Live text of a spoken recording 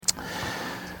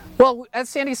Well, as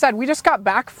Sandy said, we just got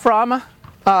back from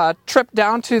a trip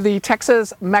down to the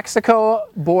Texas-Mexico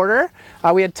border.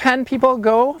 We had 10 people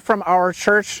go from our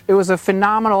church. It was a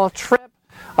phenomenal trip.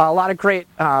 A lot of great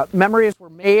memories were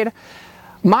made.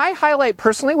 My highlight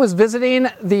personally was visiting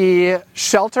the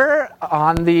shelter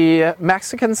on the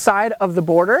Mexican side of the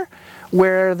border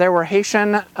where there were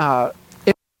Haitian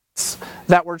immigrants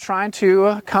that were trying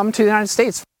to come to the United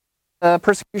States. The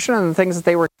persecution and the things that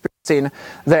they were experiencing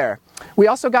there. We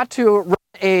also got to run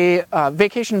a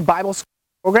vacation Bible school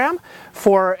program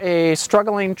for a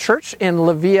struggling church in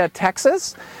La Villa,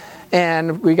 Texas.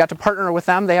 And we got to partner with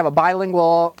them. They have a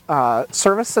bilingual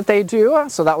service that they do,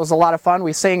 so that was a lot of fun.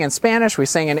 We sang in Spanish, we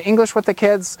sang in English with the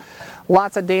kids,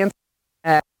 lots of dancing,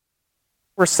 and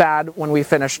we're sad when we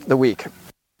finished the week.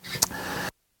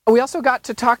 We also got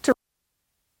to talk to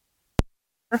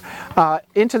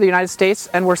into the United States,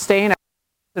 and we're staying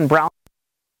in Brown.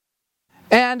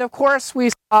 And of course, we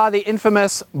saw the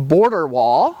infamous border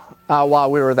wall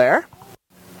while we were there.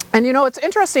 And you know, it's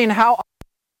interesting how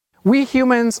we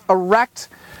humans erect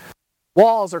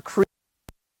walls or create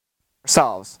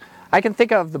ourselves. I can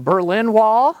think of the Berlin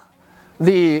Wall,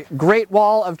 the Great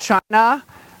Wall of China.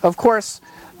 Of course,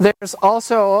 there's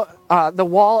also the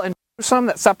wall in Jerusalem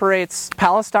that separates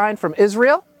Palestine from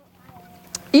Israel.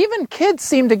 Even kids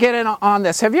seem to get in on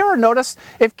this. Have you ever noticed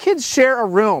if kids share a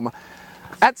room,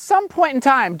 at some point in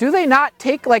time, do they not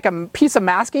take like a piece of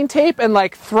masking tape and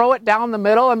like throw it down the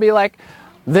middle and be like,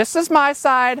 this is my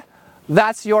side,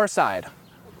 that's your side,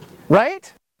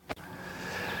 right?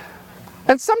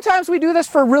 And sometimes we do this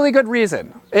for a really good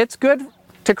reason. It's good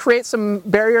to create some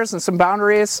barriers and some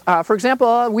boundaries. For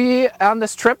example, we on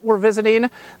this trip were visiting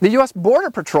the U.S. Border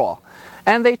Patrol,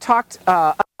 and they talked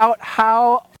about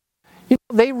how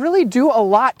they really do a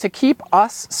lot to keep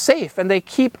us safe, and they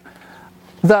keep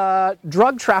the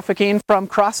drug trafficking from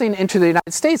crossing into the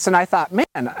United States. And I thought, man,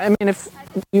 I mean, if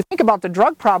you think about the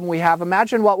drug problem we have,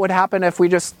 imagine what would happen if we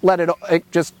just let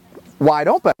it just wide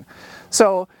open.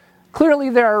 So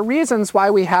clearly there are reasons why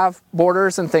we have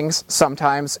borders and things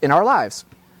sometimes in our lives.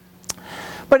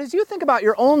 But as you think about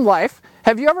your own life,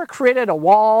 have you ever created a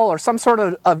wall or some sort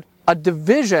of a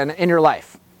division in your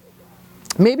life?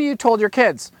 Maybe you told your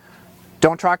kids,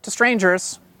 don't talk to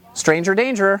strangers, stranger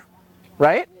danger,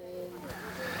 right?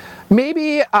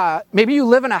 Maybe you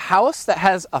live in a house that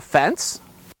has a fence.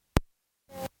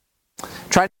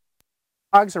 Try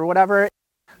dogs or whatever.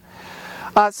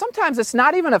 Sometimes it's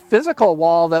not even a physical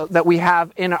wall that we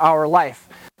have in our life.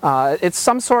 It's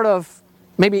some sort of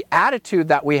maybe attitude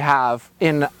that we have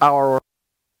in our,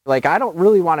 like, I don't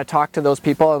really want to talk to those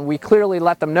people, and we clearly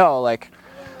let them know, like,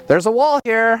 there's a wall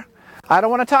here, I don't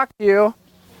want to talk to you.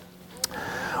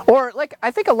 Or, like,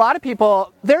 I think a lot of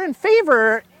people, they're in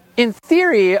favor, in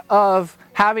theory, of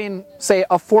having, say,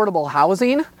 affordable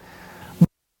housing, but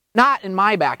not in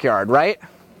my backyard, right?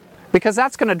 Because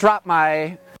that's going to drop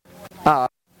my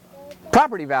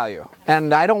property value,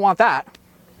 and I don't want that.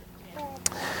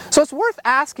 So it's worth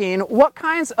asking, what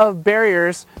kinds of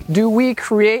barriers do we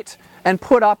create and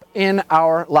put up in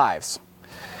our lives?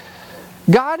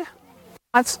 God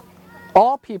wants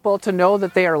all people to know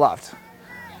that they are loved.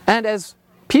 And as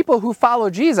people who follow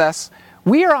Jesus,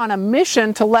 we are on a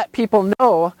mission to let people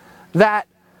know that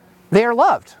they are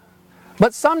loved.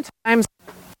 But sometimes,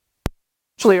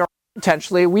 or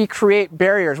intentionally, we create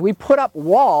barriers. We put up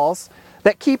walls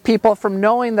that keep people from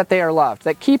knowing that they are loved,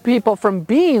 that keep people from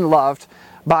being loved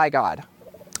by God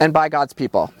and by God's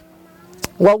people.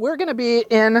 Well, we're going to be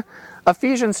in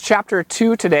Ephesians chapter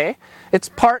 2 today. It's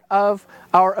part of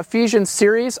our Ephesians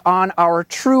series on our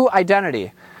true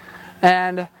identity.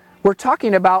 And we're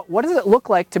talking about what does it look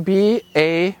like to be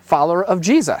a follower of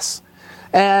Jesus.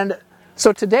 And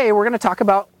so today we're going to talk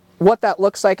about what that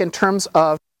looks like in terms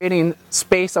of creating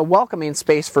space, a welcoming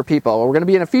space for people. We're going to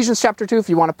be in Ephesians chapter 2. If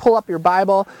you want to pull up your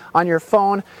Bible on your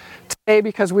phone today,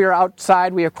 because we are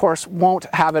outside, we of course won't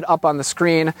have it up on the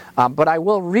screen, but I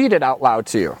will read it out loud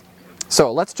to you.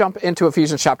 So let's jump into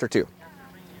Ephesians chapter 2.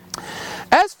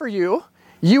 As for you,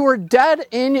 you were dead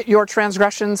in your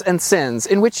transgressions and sins,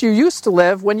 in which you used to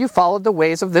live when you followed the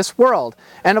ways of this world,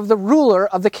 and of the ruler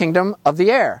of the kingdom of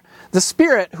the air, the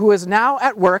Spirit who is now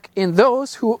at work in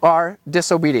those who are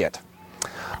disobedient.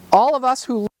 All of us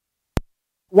who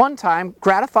one time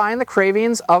gratifying the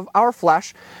cravings of our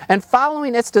flesh and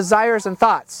following its desires and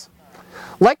thoughts.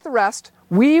 Like the rest,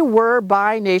 we were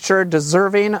by nature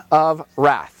deserving of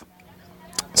wrath.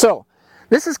 So,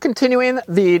 this is continuing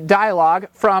the dialogue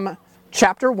from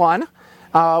chapter 1,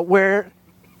 where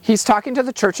he's talking to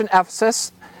the church in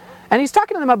Ephesus, and he's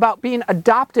talking to them about being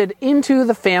adopted into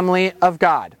the family of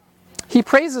God. He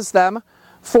praises them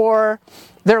for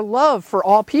their love for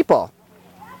all people.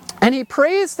 And he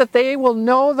prays that they will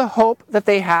know the hope that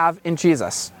they have in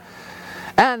Jesus.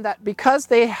 And that because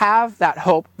they have that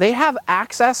hope, they have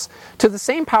access to the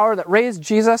same power that raised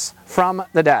Jesus from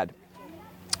the dead.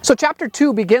 So chapter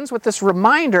 2 begins with this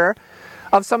reminder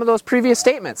of some of those previous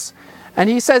statements. And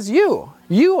he says, you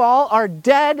all are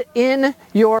dead in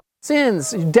your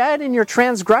sins, dead in your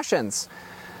transgressions.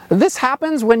 This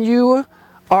happens when you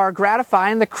are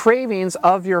gratifying the cravings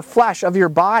of your flesh, of your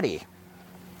body.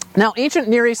 Now, ancient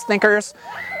Near East thinkers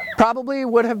probably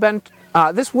would have been,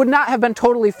 this would not have been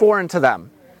totally foreign to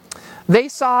them. They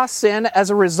saw sin as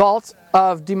a result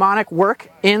of demonic work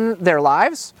in their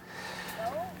lives.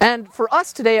 And for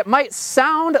us today, it might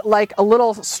sound like a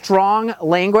little strong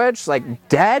language, like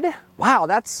dead. Wow,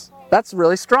 that's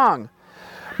really strong.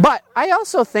 But I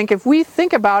also think if we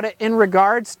think about it in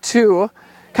regards to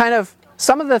kind of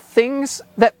some of the things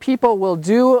that people will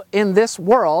do in this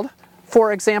world,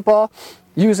 for example,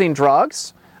 using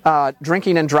drugs,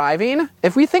 drinking and driving.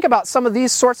 If we think about some of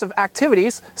these sorts of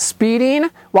activities, speeding,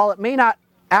 while it may not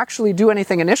actually do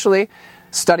anything initially,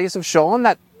 studies have shown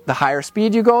that the higher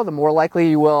speed you go, the more likely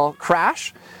you will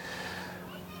crash.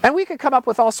 And we could come up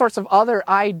with all sorts of other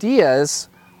ideas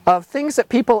of things that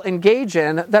people engage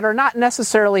in that are not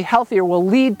necessarily healthy or will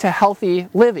lead to healthy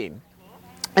living.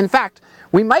 In fact,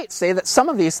 we might say that some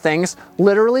of these things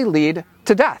literally lead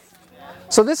to death.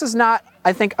 So this is not,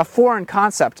 I think, a foreign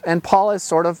concept, and Paul is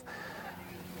sort of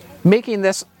making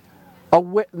them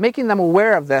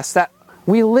aware of this, that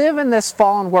we live in this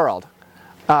fallen world,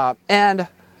 and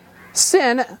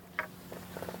sin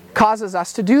causes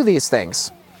us to do these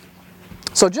things.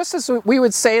 So just as we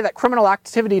would say that criminal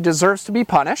activity deserves to be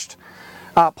punished,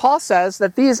 Paul says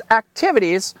that these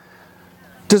activities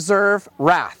deserve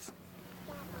wrath.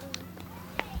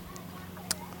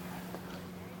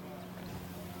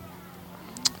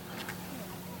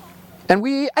 And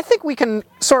I think we can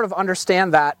sort of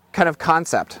understand that kind of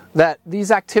concept, that these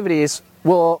activities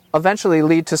will eventually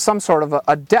lead to some sort of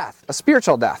a death, a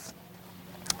spiritual death,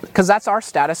 because that's our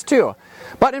status too.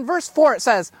 But in verse 4 it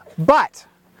says, but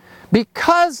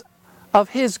because of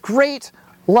his great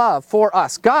love for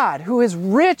us, God, who is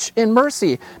rich in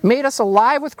mercy, made us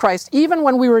alive with Christ even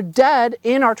when we were dead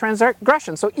in our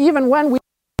transgression. So even when we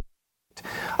were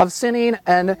of sinning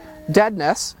and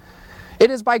deadness, it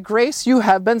is by grace you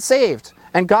have been saved.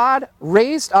 And God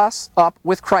raised us up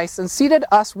with Christ and seated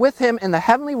us with him in the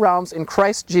heavenly realms in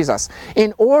Christ Jesus,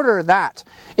 in order that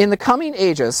in the coming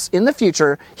ages, in the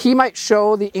future, he might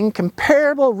show the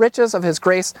incomparable riches of his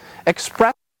grace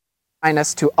expressed in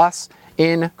kindness to us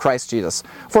in Christ Jesus.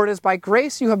 For it is by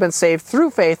grace you have been saved through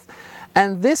faith,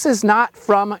 and this is not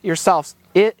from yourselves.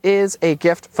 It is a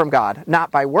gift from God,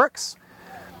 not by works,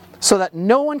 so that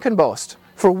no one can boast.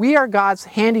 For we are God's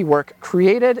handiwork,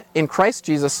 created in Christ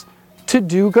Jesus to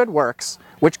do good works,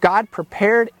 which God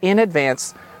prepared in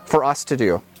advance for us to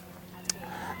do.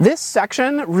 This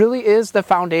section really is the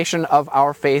foundation of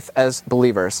our faith as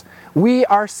believers. We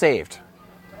are saved.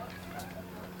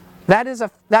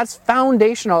 That's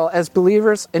foundational as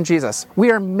believers in Jesus.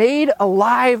 We are made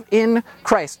alive in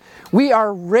Christ. We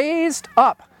are raised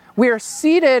up. We are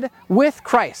seated with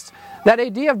Christ. That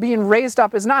idea of being raised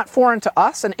up is not foreign to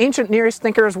us, and ancient Near East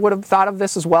thinkers would have thought of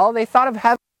this as well. They thought of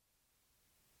heaven.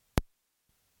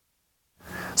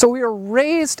 So we are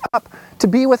raised up to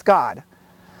be with God.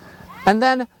 And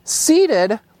then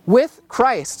seated with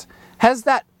Christ has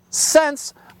that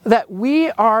sense that we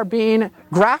are being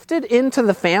grafted into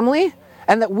the family,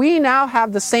 and that we now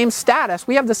have the same status,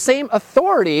 we have the same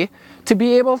authority to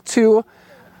be able to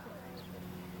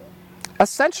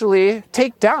essentially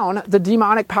take down the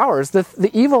demonic powers,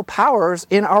 the evil powers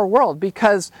in our world,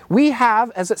 because we have,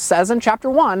 as it says in chapter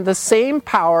 1, the same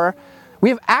power. We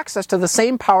have access to the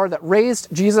same power that raised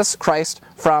Jesus Christ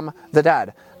from the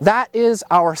dead. That is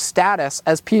our status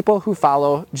as people who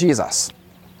follow Jesus.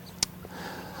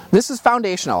 This is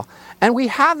foundational. And we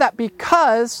have that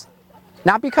because,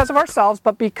 not because of ourselves,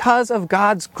 but because of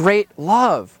God's great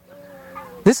love.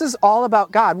 This is all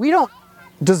about God. We don't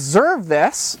deserve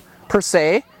this, per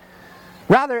se.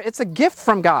 Rather, it's a gift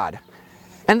from God.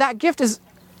 And that gift is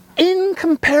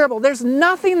incomparable. There's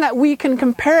nothing that we can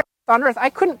compare on earth. I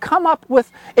couldn't come up with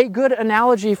a good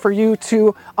analogy for you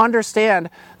to understand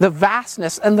the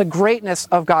vastness and the greatness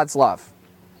of God's love.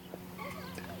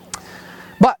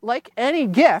 But like any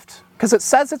gift, because it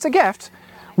says it's a gift,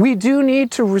 we do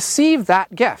need to receive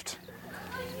that gift.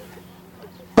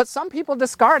 But some people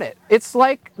discard it. It's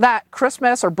like that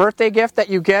Christmas or birthday gift that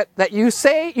you get, that you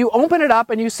say, you open it up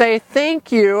and you say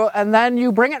thank you, and then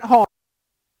you bring it home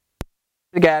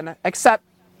again, except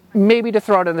maybe to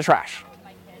throw it in the trash.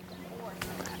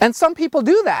 And some people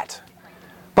do that.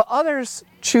 But others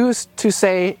choose to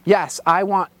say, yes, I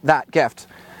want that gift.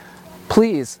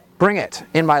 Please bring it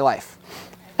in my life.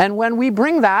 And when we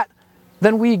bring that,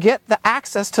 then we get the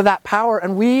access to that power,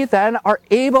 and we then are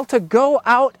able to go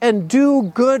out and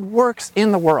do good works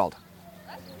in the world.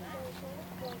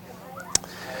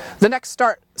 The next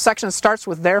section starts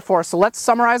with therefore, so let's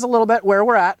summarize a little bit where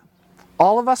we're at.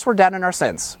 All of us were dead in our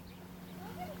sins.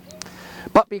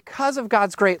 But because of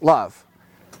God's great love,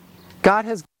 God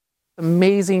has given us an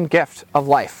amazing gift of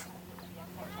life.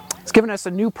 It's given us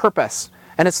a new purpose,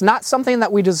 and it's not something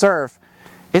that we deserve.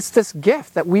 It's this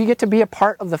gift that we get to be a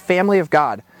part of the family of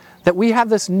God, that we have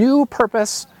this new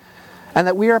purpose, and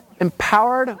that we are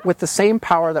empowered with the same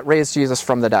power that raised Jesus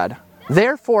from the dead.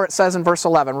 Therefore, it says in verse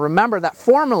 11, remember that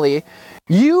formerly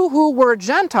you who were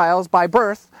Gentiles by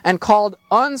birth and called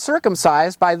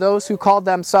uncircumcised by those who called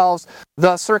themselves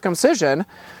the circumcision,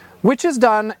 which is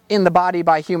done in the body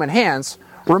by human hands,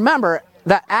 remember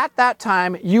that at that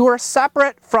time you were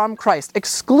separate from Christ,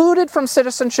 excluded from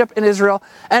citizenship in Israel,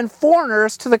 and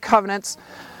foreigners to the covenants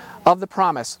of the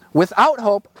promise, without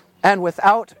hope and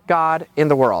without God in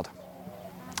the world.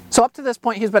 So up to this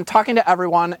point, he's been talking to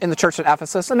everyone in the church at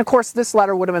Ephesus, and of course this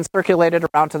letter would have been circulated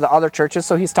around to the other churches,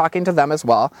 so he's talking to them as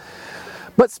well.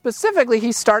 But specifically,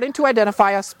 he's starting to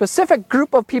identify a specific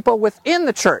group of people within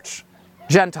the church,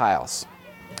 Gentiles.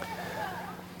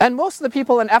 And most of the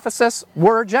people in Ephesus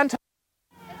were Gentiles.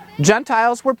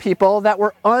 Gentiles were people that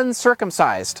were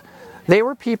uncircumcised. They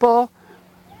were people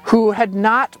who had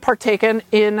not partaken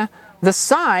in the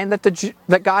sign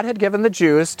that God had given the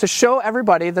Jews to show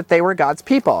everybody that they were God's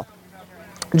people.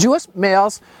 Jewish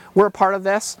males were a part of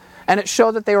this, and it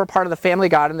showed that they were part of the family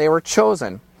of God and they were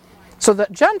chosen. So the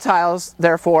Gentiles,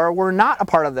 therefore, were not a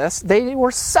part of this. They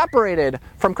were separated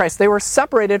from Christ. They were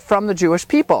separated from the Jewish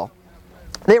people.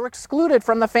 They were excluded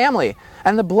from the family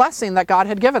and the blessing that God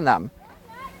had given them.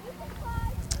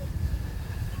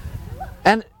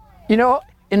 And,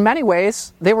 in many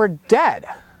ways, they were dead,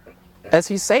 as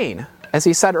he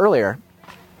said earlier.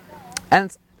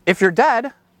 And if you're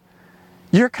dead,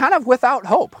 you're kind of without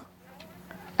hope.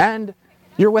 And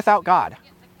you're without God.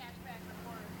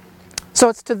 So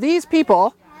it's to these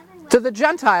people, to the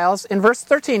Gentiles, in verse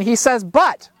 13, he says,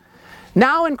 but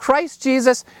now in Christ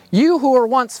Jesus, you who were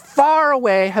once far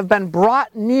away have been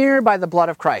brought near by the blood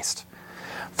of Christ.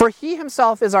 For he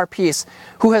himself is our peace,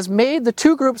 who has made the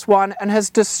two groups one and has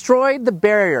destroyed the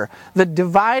barrier, the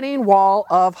dividing wall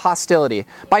of hostility.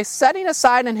 By setting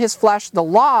aside in his flesh the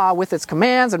law with its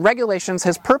commands and regulations,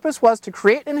 his purpose was to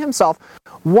create in himself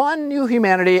one new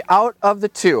humanity out of the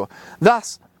two,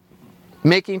 thus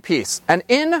making peace, and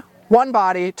in one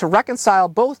body to reconcile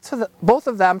both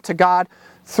of them to God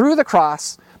through the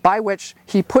cross, by which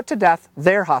he put to death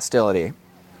their hostility.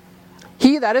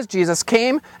 He, that is Jesus,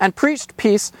 came and preached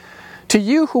peace to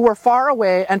you who were far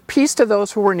away and peace to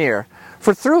those who were near.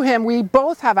 For through him we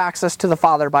both have access to the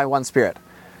Father by one Spirit.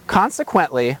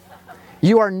 Consequently,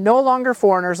 you are no longer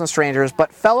foreigners and strangers,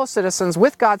 but fellow citizens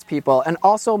with God's people and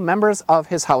also members of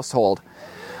his household,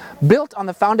 built on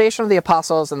the foundation of the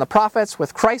apostles and the prophets,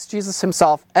 with Christ Jesus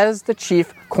himself as the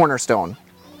chief cornerstone.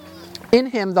 In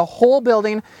him the whole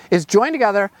building is joined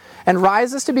together and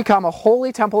rises to become a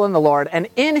holy temple in the Lord, and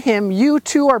in him you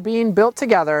too are being built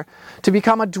together to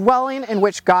become a dwelling in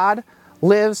which God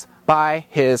lives by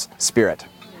his Spirit.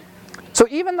 So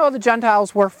even though the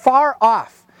Gentiles were far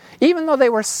off, even though they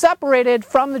were separated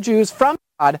from the Jews, from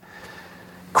God,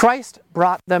 Christ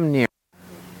brought them near.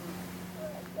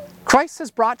 Christ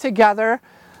has brought together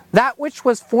that which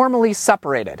was formerly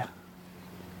separated.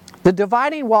 The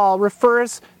dividing wall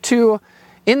refers to,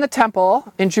 in the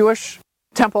temple, in Jewish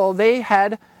temple, they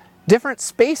had different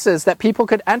spaces that people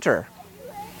could enter.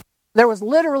 There was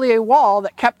literally a wall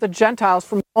that kept the Gentiles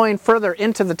from going further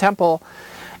into the temple.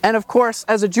 And of course,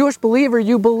 as a Jewish believer,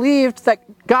 you believed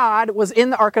that God was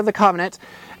in the Ark of the Covenant,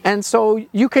 and so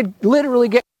you could literally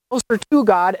get closer to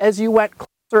God as you went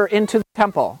closer into the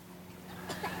temple.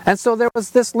 And so there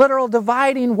was this literal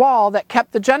dividing wall that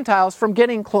kept the Gentiles from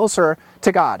getting closer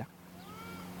to God.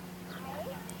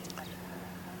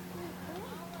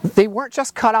 They weren't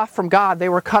just cut off from God, they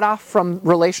were cut off from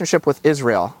relationship with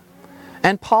Israel.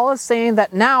 And Paul is saying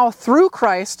that now, through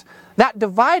Christ, that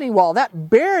dividing wall, that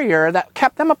barrier that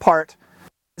kept them apart,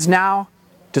 is now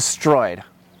destroyed.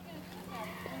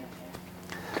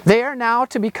 They are now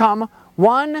to become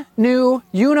one new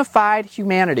unified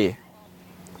humanity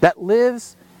that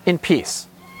lives in peace.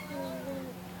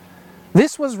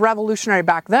 This was revolutionary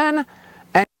back then,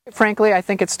 and frankly, I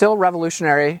think it's still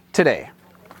revolutionary today.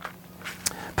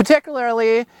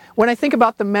 particularly when I think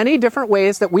about the many different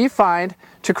ways that we find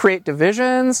to create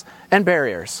divisions and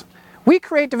barriers. We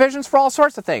create divisions for all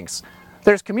sorts of things.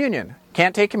 There's communion.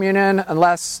 Can't take communion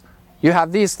unless you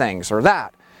have these things or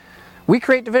that. We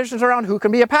create divisions around who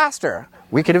can be a pastor.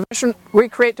 We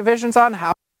create divisions on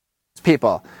how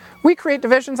people. We create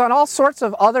divisions on all sorts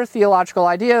of other theological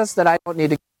ideas that I don't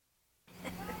need to.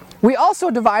 We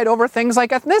also divide over things like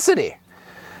ethnicity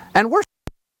and worship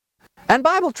and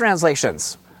Bible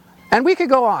translations. And we could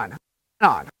go on and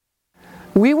on.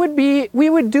 We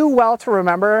would do well to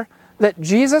remember that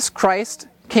Jesus Christ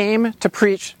came to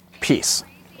preach peace.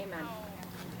 Amen.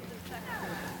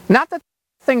 Not that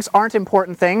things aren't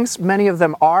important things. Many of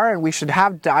them are, and we should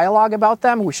have dialogue about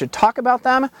them. We should talk about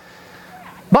them.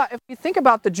 But if we think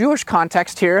about the Jewish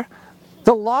context here,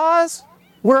 the laws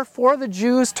were for the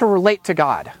Jews to relate to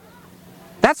God.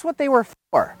 That's what they were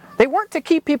for. They weren't to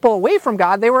keep people away from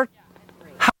God. They were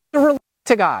how to relate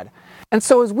to God. And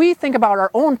so as we think about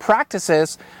our own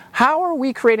practices, how are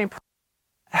we creating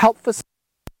help facilitate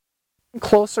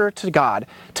closer to God,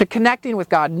 to connecting with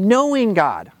God, knowing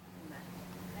God?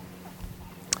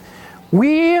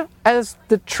 We, as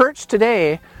the church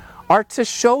today, are to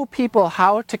show people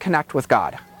how to connect with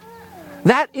God.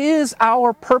 That is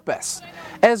our purpose.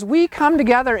 As we come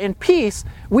together in peace,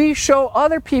 we show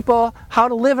other people how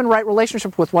to live in right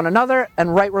relationship with one another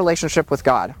and right relationship with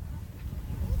God.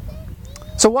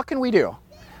 So what can we do?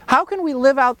 How can we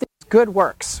live out these good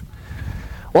works?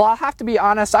 Well, I'll have to be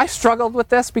honest, I struggled with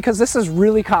this because this is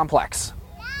really complex.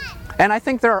 And I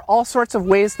think there are all sorts of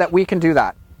ways that we can do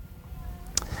that.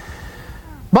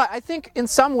 But I think in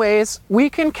some ways we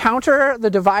can counter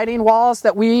the dividing walls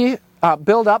that we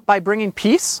build up by bringing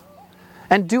peace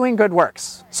and doing good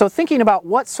works. So thinking about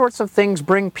what sorts of things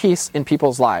bring peace in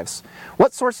people's lives.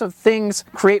 What sorts of things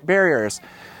create barriers.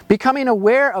 Becoming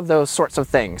aware of those sorts of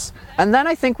things. And then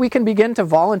I think we can begin to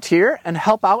volunteer and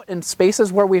help out in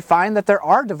spaces where we find that there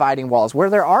are dividing walls, where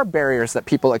there are barriers that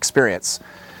people experience.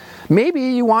 Maybe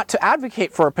you want to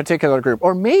advocate for a particular group,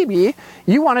 or maybe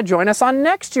you want to join us on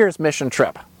next year's mission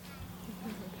trip.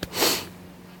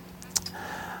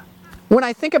 When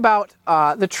I think about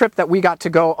the trip that we got to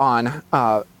go on,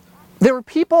 there were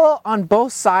people on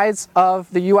both sides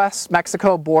of the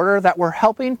U.S.-Mexico border that were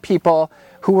helping people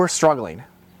who were struggling.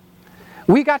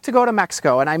 We got to go to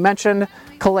Mexico, and I mentioned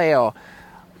Caleo,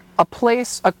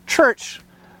 a church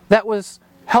that was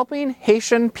helping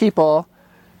Haitian people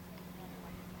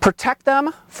protect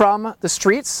them from the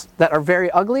streets that are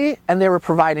very ugly, and they were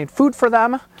providing food for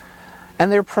them,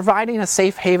 and they were providing a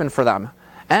safe haven for them.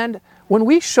 And when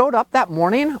we showed up that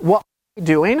morning, what were they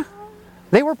doing?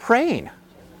 They were praying.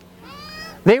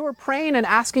 They were praying and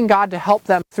asking God to help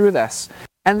them through this.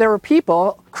 And there were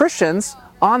people, Christians,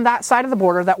 on that side of the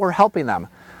border that were helping them.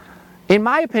 In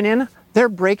my opinion, they're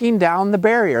breaking down the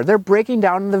barrier. They're breaking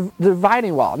down the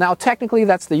dividing wall. Now, technically,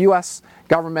 that's the U.S.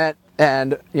 government,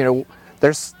 and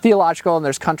there's theological and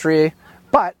there's country,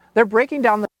 but they're breaking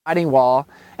down the dividing wall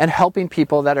and helping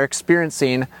people that are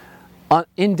experiencing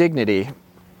indignity.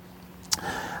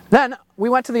 Then we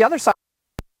went to the other side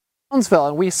of Brownsville,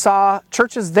 and we saw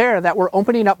churches there that were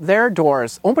opening up their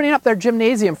doors, opening up their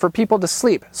gymnasium for people to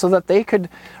sleep so that they could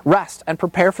rest and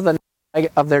prepare for the next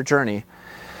leg of their journey.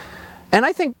 And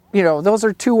I think, those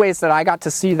are two ways that I got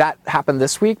to see that happen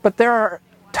this week, but there are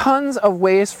tons of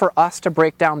ways for us to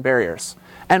break down barriers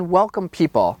and welcome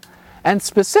people, and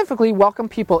specifically welcome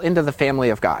people into the family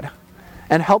of God,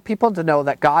 and help people to know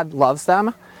that God loves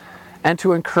them and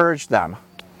to encourage them.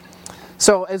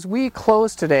 So as we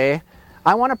close today,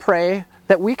 I want to pray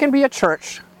that we can be a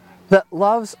church that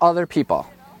loves other people,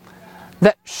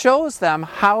 that shows them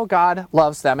how God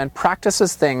loves them and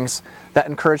practices things that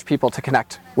encourage people to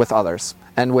connect with others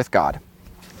and with God,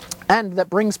 and that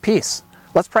brings peace.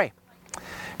 Let's pray.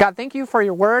 God, thank you for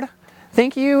your word.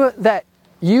 Thank you that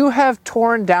you have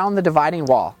torn down the dividing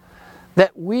wall,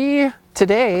 that we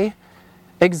today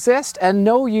exist and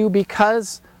know you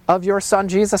because of your Son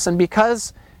Jesus, and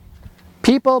because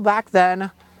people back then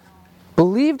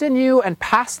believed in you and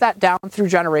passed that down through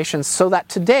generations, so that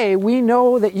today we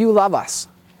know that you love us.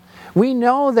 We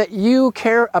know that you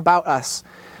care about us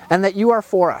and that you are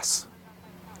for us.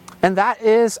 And that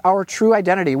is our true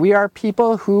identity. We are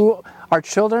people who are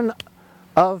children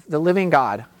of the living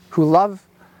God, who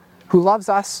loves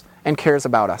us and cares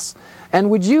about us. And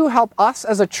would you help us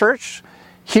as a church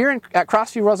here at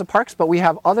Crossview Rosa Parks, but we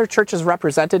have other churches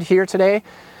represented here today,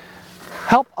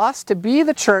 help us to be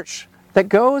the church that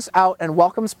goes out and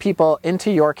welcomes people into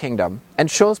your kingdom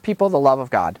and shows people the love of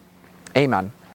God. Amen.